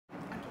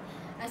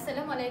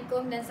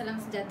Assalamualaikum dan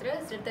salam sejahtera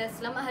serta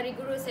selamat Hari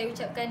Guru saya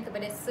ucapkan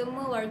kepada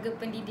semua warga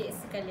pendidik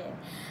sekalian.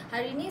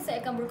 Hari ini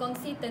saya akan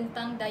berkongsi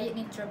tentang diet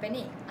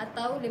Neutropenic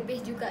atau lebih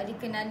juga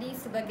dikenali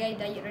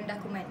sebagai diet rendah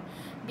kuman.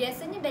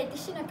 Biasanya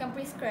dietitian akan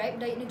prescribe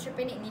diet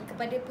Neutropenic ni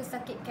kepada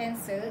pesakit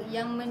kanser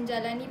yang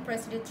menjalani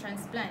prosedur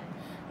transplant.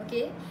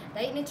 Okey,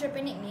 diet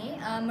Neutropenic ni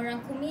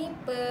merangkumi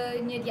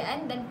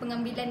penyediaan dan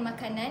pengambilan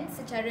makanan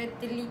secara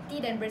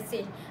teliti dan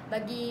bersih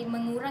bagi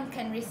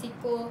mengurangkan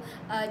risiko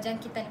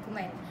jangkitan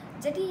kuman.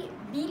 Jadi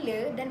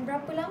bila dan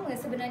berapa lama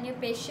sebenarnya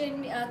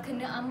pasien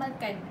kena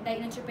amalkan diet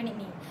Neutropenic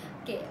ni?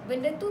 Okey,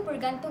 benda tu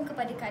bergantung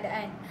kepada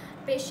keadaan.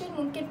 Pasien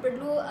mungkin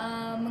perlu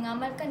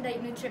mengamalkan diet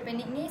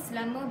Neutropenic ni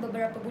selama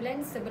beberapa bulan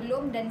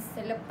sebelum dan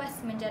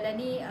selepas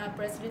menjalani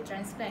prosedur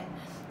transplant.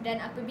 Dan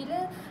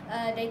apabila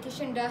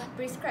dietitian dah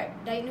prescribe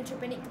diet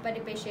Neutropenic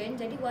kepada pasien,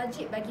 jadi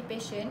wajib bagi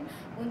pasien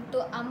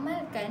untuk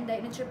amalkan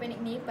diet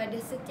Neutropenic ni pada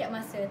setiap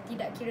masa,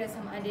 tidak kira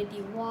sama ada di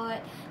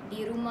ward,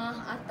 di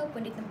rumah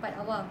ataupun di tempat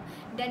awam.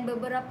 Dan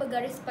beberapa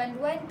garis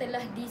panduan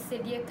telah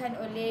disediakan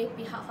oleh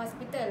pihak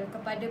hospital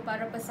kepada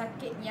para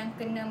pesakit yang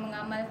kena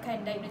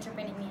mengamalkan diet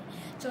Neutropenic ni.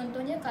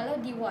 Contohnya kalau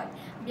di ward,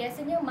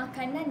 biasanya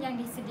makanan yang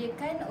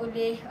disediakan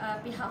oleh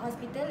pihak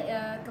hospital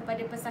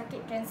kepada pesakit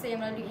kanser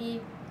yang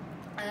melalui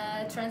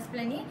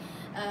transplant ni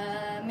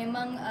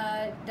memang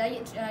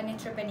diet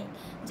Neutropenic.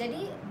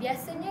 Jadi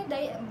biasanya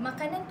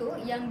makanan tu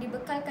yang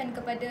dibekalkan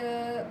kepada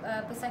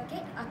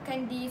pesakit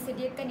akan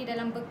disediakan di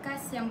dalam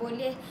bekas yang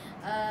boleh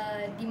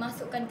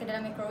dimasukkan ke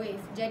dalam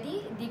microwave.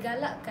 Jadi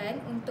digalakkan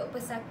untuk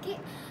pesakit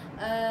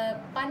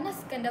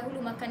panaskan dahulu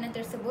makanan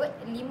tersebut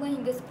 5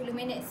 hingga 10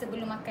 minit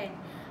sebelum makan.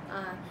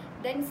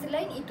 Dan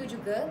selain itu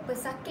juga,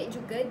 pesakit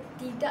juga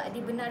tidak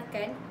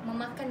dibenarkan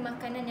memakan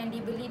makanan yang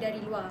dibeli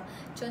dari luar.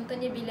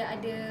 Contohnya bila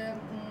ada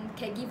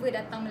caregiver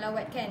datang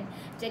melawat kan.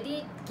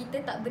 Jadi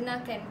kita tak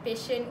benarkan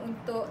pasien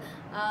untuk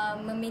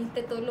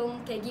meminta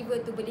tolong caregiver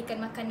tu belikan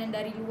makanan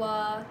dari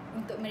luar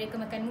untuk mereka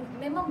makan.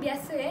 Memang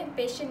biasa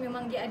pasien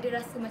memang dia ada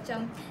rasa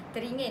macam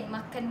teringin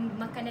makan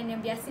makanan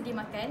yang biasa dia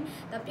makan,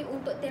 tapi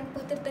untuk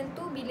tempoh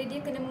tertentu bila dia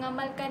kena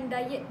mengamalkan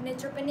diet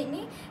Neutropenic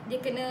ni,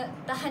 dia kena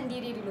tahan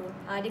diri dulu.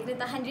 Dia kena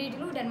tahan diri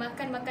dulu dan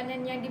makan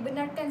makanan yang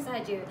dibenarkan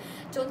sahaja.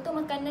 Contoh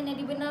makanan yang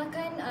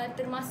dibenarkan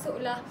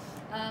termasuklah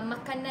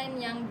makanan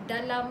yang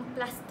dalam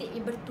plastik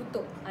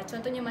bertutup.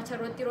 Contohnya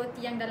macam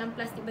roti-roti yang dalam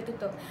plastik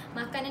bertutup.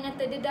 Makanan yang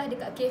terdedah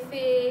dekat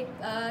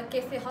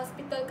kafe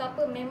hospital ke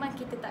apa, memang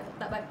kita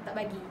tak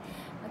bagi.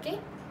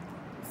 Okey.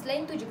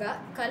 Selain tu juga,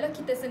 kalau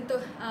kita sentuh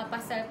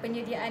pasal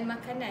penyediaan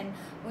makanan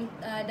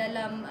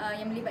dalam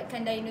yang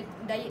melibatkan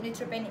diet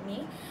Neutropenic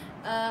ni,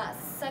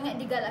 sangat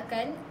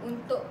digalakkan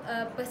untuk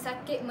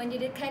pesakit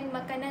menyediakan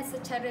makanan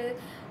secara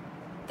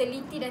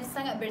teliti dan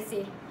sangat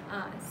bersih.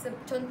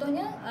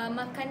 Contohnya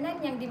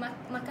makanan yang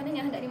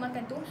hendak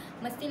dimakan tu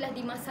mestilah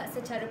dimasak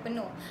secara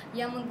penuh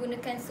yang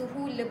menggunakan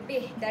suhu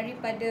lebih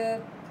daripada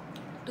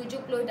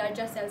 70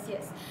 darjah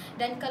Celsius.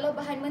 Dan kalau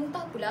bahan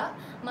mentah pula,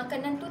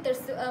 makanan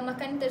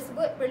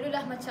tersebut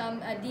perlulah macam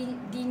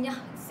dinyah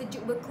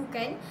sejuk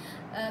bekukan,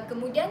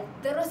 kemudian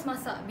terus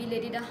masak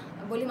bila dia dah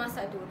boleh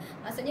masak tu.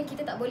 Maksudnya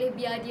kita tak boleh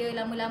biar dia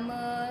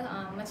lama-lama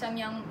macam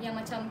yang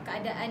macam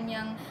keadaan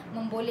yang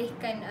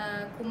membolehkan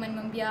kuman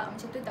membiak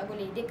macam tu, tak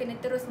boleh. Dia kena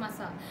terus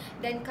masak.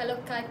 Dan kalau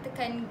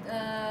katakan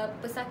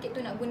pesakit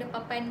tu nak guna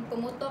papan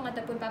pemotong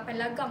ataupun papan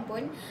lagang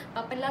pun,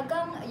 papan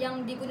lagang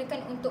yang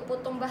digunakan untuk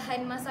potong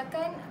bahan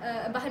masakan,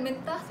 bahan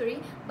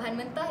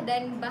mentah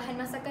dan bahan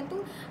masakan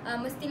tu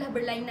mestilah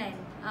berlainan.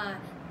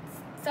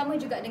 Sama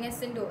juga dengan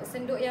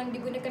senduk yang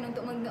digunakan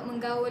untuk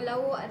menggaul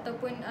lauk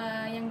ataupun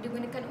yang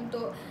digunakan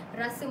untuk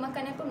rasa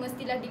makanan pun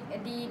mestilah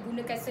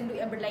digunakan senduk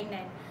yang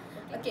berlainan.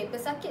 Okey,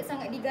 pesakit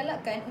sangat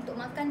digalakkan untuk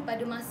makan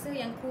pada masa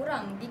yang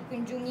kurang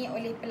dikunjungi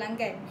oleh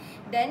pelanggan,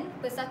 dan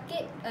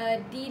pesakit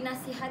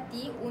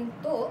dinasihati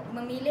untuk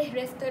memilih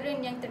restoran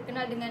yang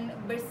terkenal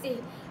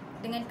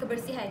dengan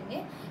kebersihan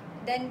ya.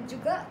 Dan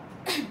juga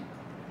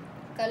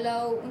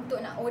kalau untuk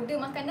nak order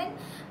makanan,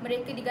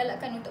 mereka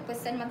digalakkan untuk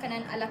pesan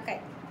makanan ala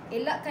carte.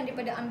 Elakkan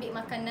daripada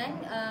ambil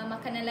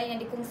makanan lain yang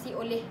dikongsi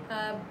oleh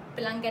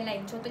pelanggan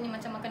lain. Contohnya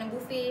macam makanan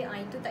buffet,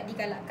 itu tak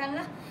digalakkan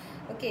lah.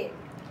 Okey,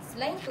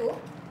 selain tu,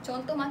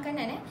 contoh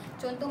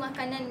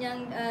makanan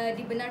yang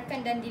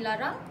dibenarkan dan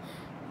dilarang,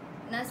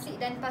 nasi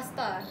dan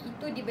pasta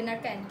itu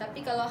dibenarkan.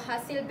 Tapi kalau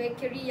hasil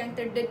bakery yang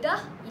terdedah,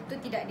 itu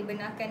tidak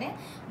dibenarkan.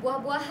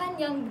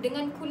 Buah-buahan yang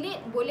dengan kulit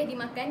boleh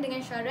dimakan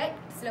dengan syarat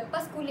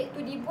selepas kulit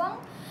tu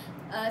dibuang,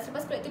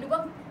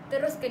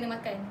 terus kena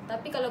makan.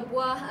 Tapi kalau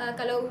buah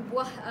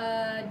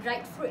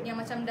dried fruit yang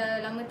macam dah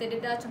lama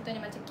terdedah,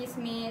 contohnya macam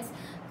kismis,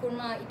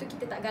 kurma, itu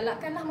kita tak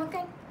galakkan lah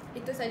makan.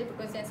 Itu sahaja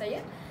perkongsian saya.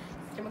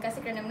 Terima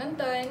kasih kerana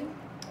menonton.